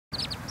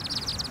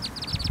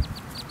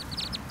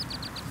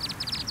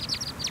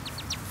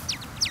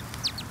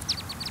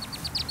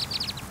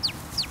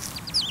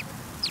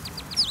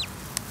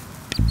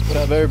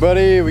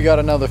everybody? We got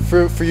another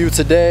fruit for you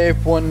today,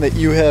 one that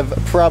you have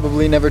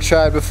probably never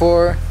tried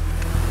before.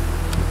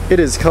 It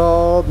is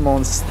called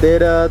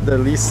Monstera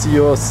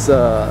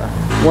Deliciosa.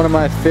 One of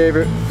my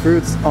favorite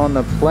fruits on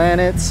the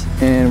planet,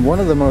 and one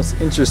of the most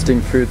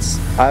interesting fruits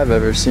I've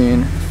ever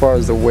seen as far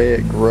as the way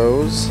it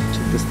grows.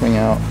 Check this thing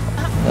out.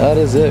 That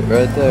is it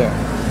right there.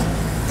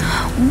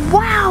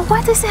 Wow,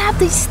 why does it have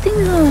these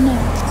things on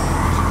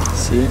it?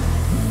 See?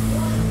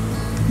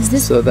 Is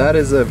this So that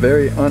is a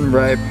very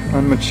unripe,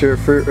 unmature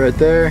fruit right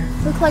there.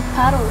 look like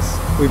paddles?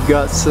 We've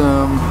got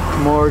some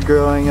more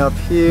growing up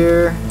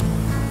here.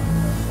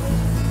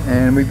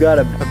 And we've got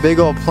a big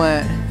old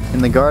plant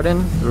in the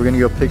garden. We're gonna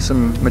go pick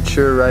some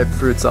mature ripe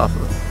fruits off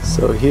of.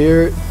 So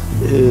here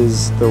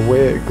is the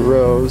way it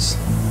grows.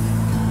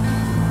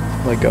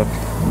 Like a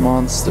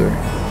monster.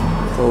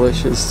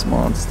 Delicious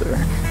monster.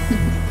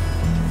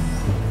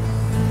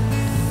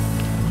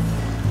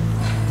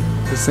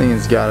 This thing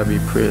has got to be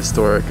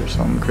prehistoric or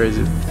something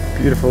crazy.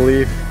 Beautiful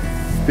leaf,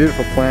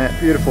 beautiful plant,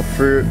 beautiful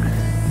fruit.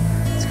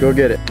 Let's go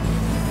get it.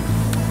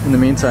 In the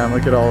meantime,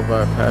 look at all of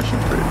our passion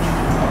fruit.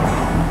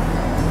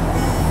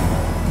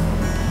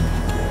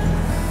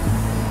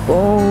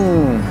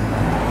 Boom!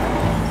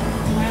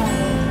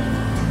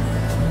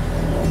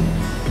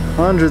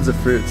 Hundreds of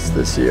fruits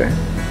this year.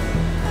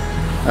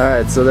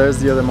 Alright, so there's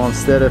the other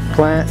Monstera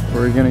plant.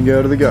 We're gonna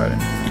go to the garden.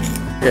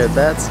 Look at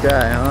that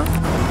sky, huh?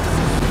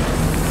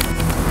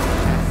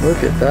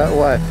 Look at that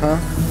wife, huh?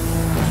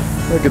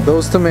 Look at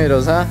those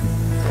tomatoes, huh?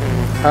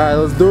 Alright,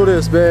 let's do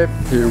this, babe.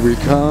 Here we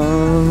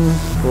come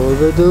for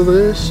the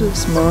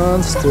delicious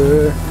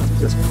monster.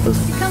 Just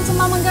Here comes a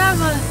mama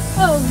gava.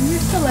 Oh, you're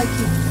still like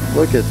you.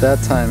 look at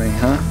that timing,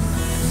 huh?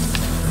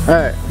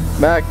 Alright,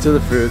 back to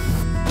the fruit.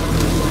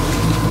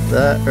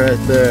 That right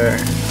there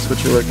is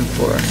what you're looking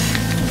for.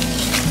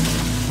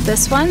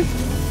 This one?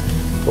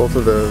 Both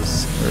of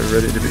those are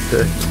ready to be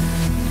picked.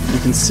 You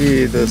can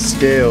see the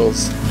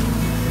scales.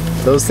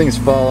 Those things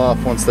fall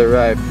off once they're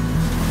ripe.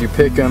 You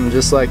pick them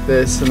just like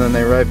this and then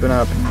they ripen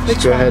up.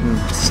 Just go ahead and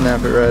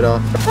snap it right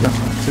off.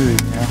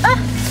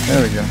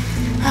 There we go.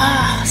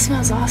 Ah,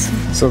 smells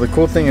awesome. So the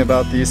cool thing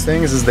about these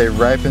things is they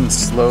ripen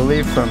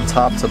slowly from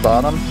top to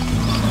bottom.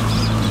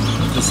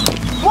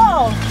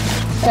 Whoa!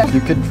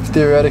 You could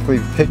theoretically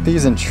pick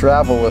these and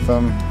travel with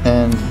them,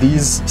 and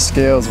these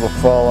scales will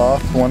fall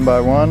off one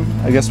by one.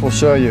 I guess we'll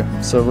show you.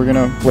 So we're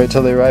gonna wait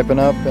till they ripen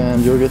up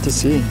and you'll get to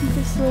see.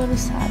 Just a little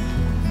sad.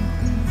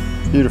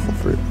 Beautiful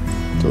fruit.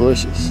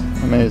 Delicious.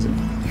 Amazing.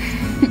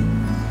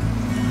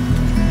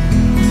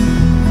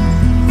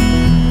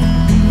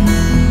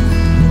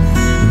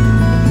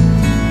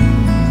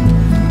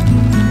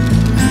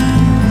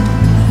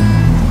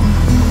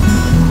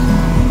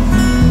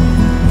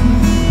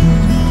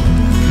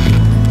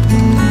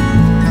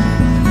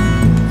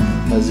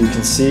 As you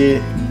can see,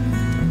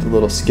 the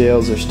little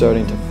scales are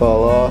starting to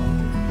fall off,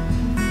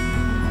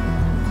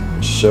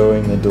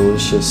 showing the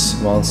delicious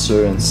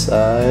monster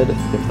inside.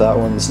 If that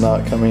one's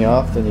not coming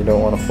off, then you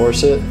don't want to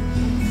force it.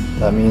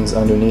 That means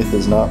underneath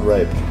is not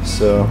ripe.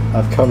 So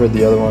I've covered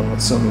the other one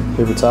with some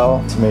paper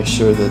towel to make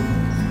sure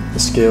that the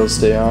scales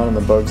stay on and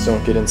the bugs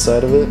don't get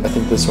inside of it. I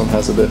think this one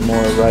has a bit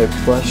more ripe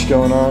flesh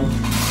going on.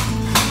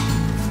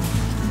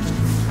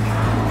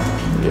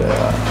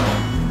 Yeah.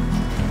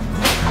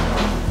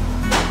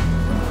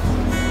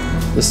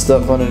 This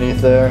stuff underneath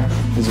there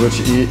is what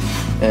you eat,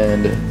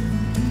 and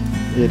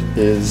it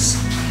is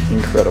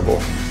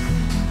incredible.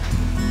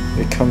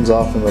 It comes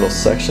off in little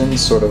sections,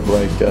 sort of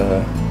like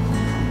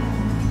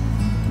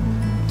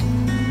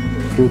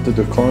fruta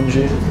do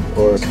conge,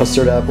 or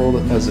custard apple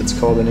as it's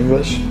called in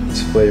English.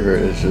 Its flavor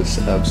is just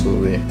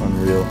absolutely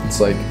unreal. It's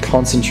like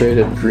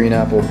concentrated green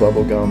apple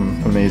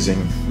bubblegum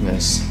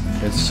amazingness.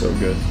 It's so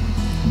good.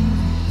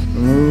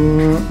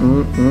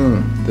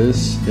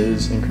 This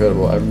is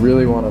incredible. I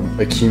really want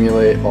to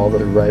accumulate all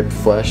the ripe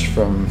flesh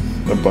from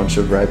a bunch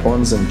of ripe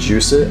ones and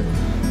juice it,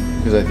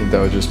 because I think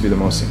that would just be the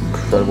most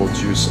incredible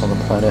juice on the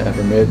planet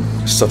ever made.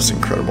 Stuff's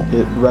incredible.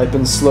 It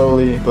ripens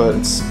slowly, but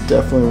it's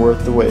definitely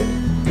worth the wait.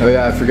 Oh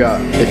yeah, I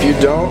forgot. If you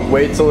don't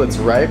wait till it's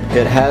ripe,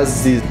 it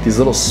has these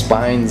little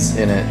spines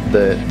in it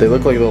that they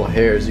look like little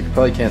hairs. You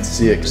probably can't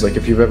see it, because like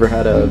if you've ever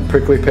had a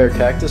prickly pear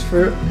cactus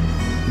fruit,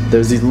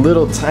 there's these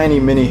little tiny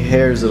mini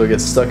hairs that'll get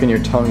stuck in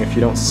your tongue if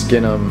you don't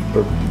skin them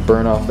or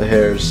burn off the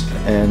hairs.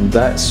 And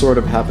that sort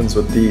of happens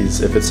with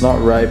these. If it's not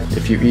ripe,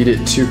 if you eat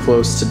it too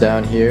close to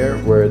down here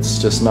where it's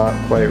just not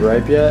quite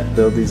ripe yet,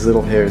 there'll be these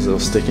little hairs that'll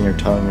stick in your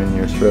tongue and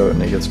your throat,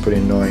 and it gets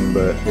pretty annoying.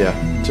 But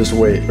yeah, just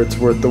wait. It's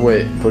worth the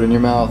wait. Put it in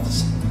your mouth,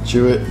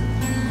 chew it,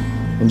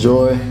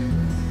 enjoy.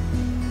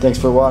 Thanks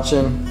for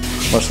watching.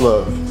 Much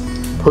love.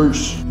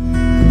 Peace.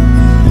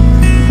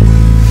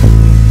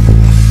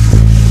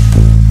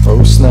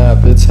 Oh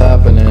snap, it's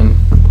happening.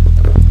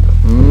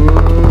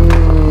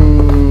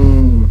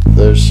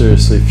 There's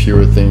seriously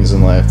fewer things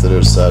in life that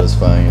are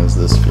satisfying as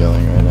this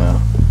feeling right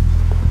now.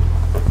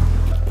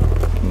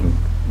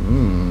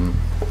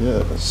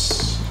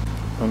 Yes.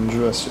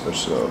 Undress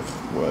yourself,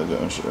 why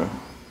don't you?